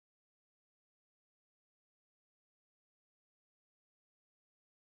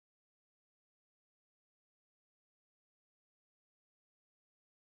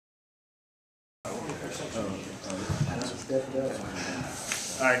All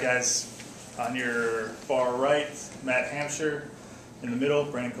right, guys. On your far right, Matt Hamscher. In the middle,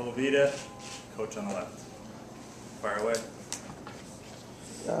 Brandon Colavita. Coach on the left. Fire away.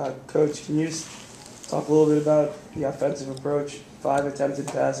 Coach, can you just talk a little bit about the offensive approach? 5 attempted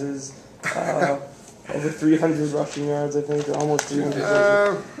passes, over 300 rushing yards, I think, or almost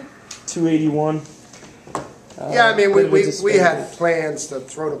 300. 281. Yeah, I mean, we had plans to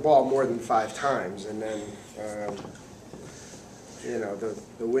throw the ball more than 5 times, and then, you know,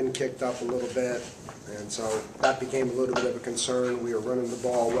 the wind kicked up a little bit, and so that became a little bit of a concern. We were running the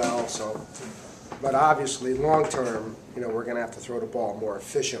ball well, so, but obviously, long term, you know, we're going to have to throw the ball more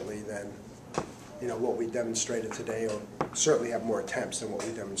efficiently than, you know, what we demonstrated today, or certainly have more attempts than what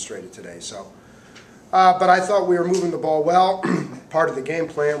we demonstrated today. So, but I thought we were moving the ball well. Part of the game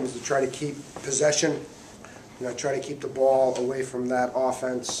plan was to try to keep possession. You know, try to keep the ball away from that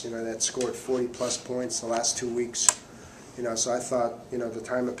offense, you know, that scored 40-plus points the last 2 weeks. You know, so I thought, you know, the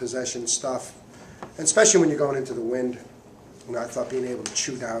time of possession stuff, and especially when you're going into the wind, you know, I thought being able to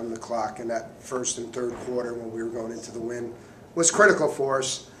chew down the clock in that first and third quarter when we were going into the wind was critical for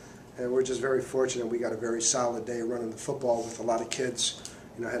us. And we're just very fortunate we got a very solid day running the football with a lot of kids,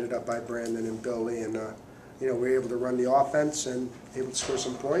 you know, headed up by Brandon and Billy. And, you know, we were able to run the offense and able to score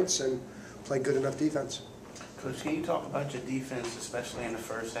some points and play good enough defense. Coach, can you talk about your defense, especially in the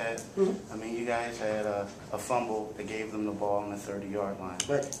first half? Mm-hmm. I mean, you guys had a fumble that gave them the ball on the 30-yard line.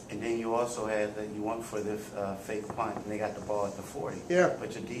 Right. And then you also had that you went for the fake punt, and they got the ball at the 40. Yeah.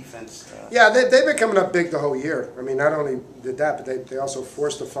 But your defense... yeah, they've been coming up big the whole year. I mean, not only did that, but they also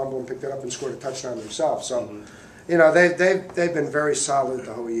forced a fumble and picked it up and scored a touchdown themselves. So, you know, they've been very solid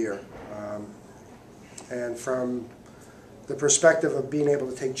the whole year. And from the perspective of being able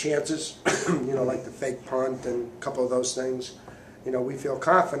to take chances, you know, like the fake punt and a couple of those things, you know, we feel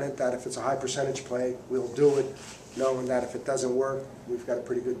confident that if it's a high percentage play, we'll do it, knowing that if it doesn't work, we've got a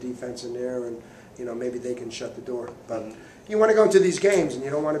pretty good defense in there, and, you know, maybe they can shut the door. But you want to go into these games, and you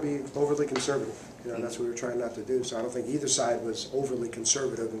don't want to be overly conservative. You know, that's what we were trying not to do. So I don't think either side was overly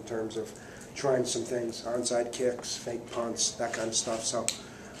conservative in terms of trying some things, onside kicks, fake punts, that kind of stuff. So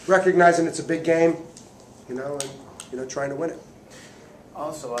recognizing it's a big game, you know, and, you know, trying to win it.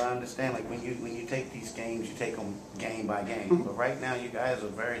 Also, I understand, like, when you take these games, you take them game by game. But right now, you guys are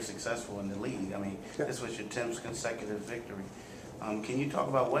very successful in the league. I mean, this was your 10th consecutive victory. Can you talk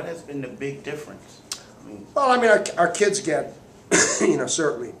about what has been the big difference? Well, I mean, our kids get, you know,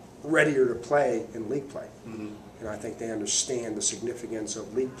 certainly readier to play in league play. You know, I think they understand the significance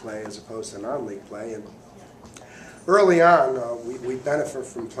of league play as opposed to non-league play. And early on, we benefit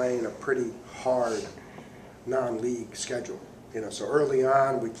from playing a pretty hard non-league schedule. You know, so early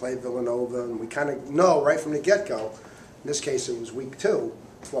on we played Villanova, and we kind of know right from the get-go, in this case it was week 2,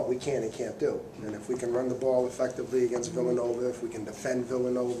 what we can and can't do. And if we can run the ball effectively against Villanova, if we can defend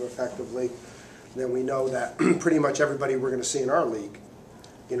Villanova effectively, then we know that pretty much everybody we're going to see in our league,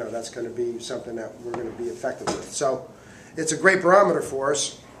 you know, that's going to be something that we're going to be effective with. So it's a great barometer for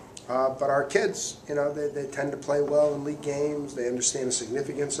us. But our kids, you know, they tend to play well in league games. They understand the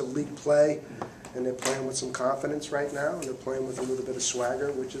significance of league play. And they're playing with some confidence right now, and they're playing with a little bit of swagger,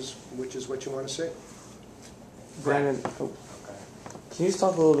 which is what you want to see. Brandon, can you just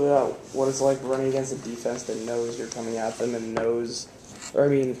talk a little bit about what it's like running against a defense that knows you're coming at them and knows, or I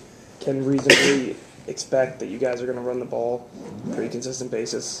mean, can reasonably expect that you guys are going to run the ball on a pretty consistent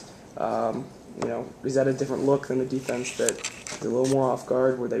basis? You know, is that a different look than the defense that is a little more off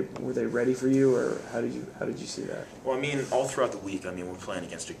guard? Were they ready for you, or how did you see that? Well, I mean, all throughout the week, I mean, we're playing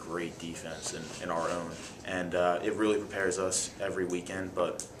against a great defense in our own, and it really prepares us every weekend.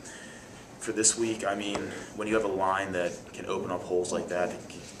 But for this week, I mean, when you have a line that can open up holes like that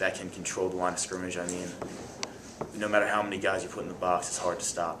can control the line of scrimmage, I mean, no matter how many guys you put in the box, it's hard to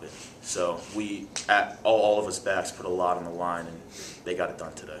stop it. So we, all of us backs, put a lot on the line, and they got it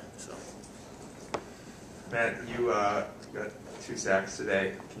done today. So. Matt, you got 2 sacks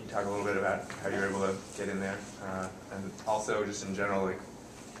today. Can you talk a little bit about how you were able to get in there? And also, just in general, like,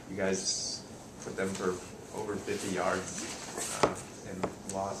 you guys put them for over 50 yards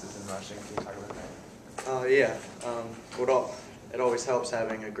in losses in rushing. Can you talk about that? Yeah. It always helps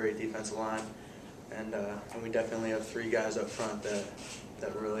having a great defensive line. And we definitely have 3 guys up front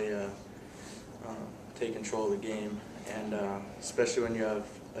that really take control of the game. And especially when you have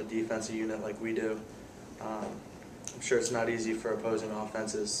a defensive unit like we do, I'm sure it's not easy for opposing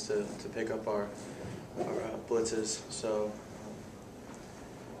offenses to pick up our blitzes. So,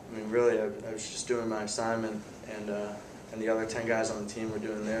 I mean, really, I was just doing my assignment, and the other 10 guys on the team were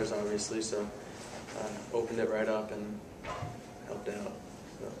doing theirs, obviously. So, opened it right up and helped out.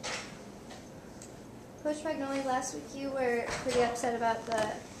 So. Coach Bagnoli, last week you were pretty upset about the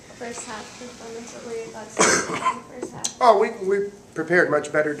first half performance. What were your thoughts on the first half? Oh, we prepared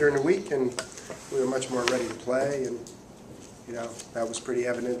much better during the week, and we were much more ready to play, and that was pretty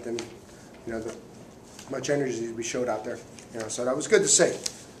evident, and the much energy we showed out there. So that was good to see.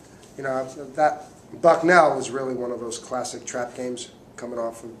 That Bucknell was really one of those classic trap games, coming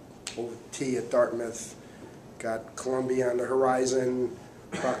off of OT at Dartmouth. Got Columbia on the horizon.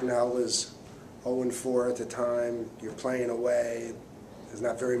 Bucknell was 0-4 at the time. You're playing away. There's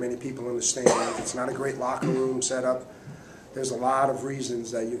not very many people in the stands. It's not a great locker room setup. There's a lot of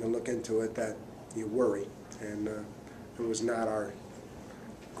reasons that you can look into it that you worry. And it was not our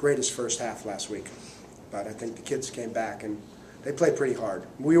greatest first half last week. But I think the kids came back and they played pretty hard.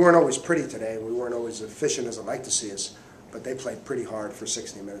 We weren't always pretty today. We weren't always efficient as I'd like to see us. But they played pretty hard for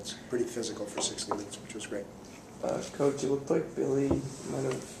 60 minutes, pretty physical for 60 minutes, which was great. Coach, it looked like Billy might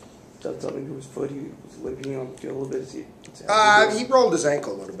have done something to his foot. He was limping on the field a little bit. He rolled his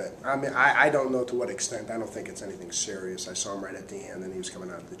ankle a little bit. I mean, I don't know to what extent. I don't think it's anything serious. I saw him right at the end, and he was coming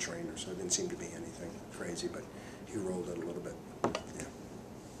out of the trainer, so it didn't seem to be anything crazy, but he rolled it a little bit. Yeah.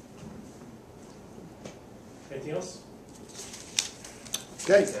 Anything else?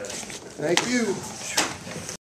 Okay. Thank you.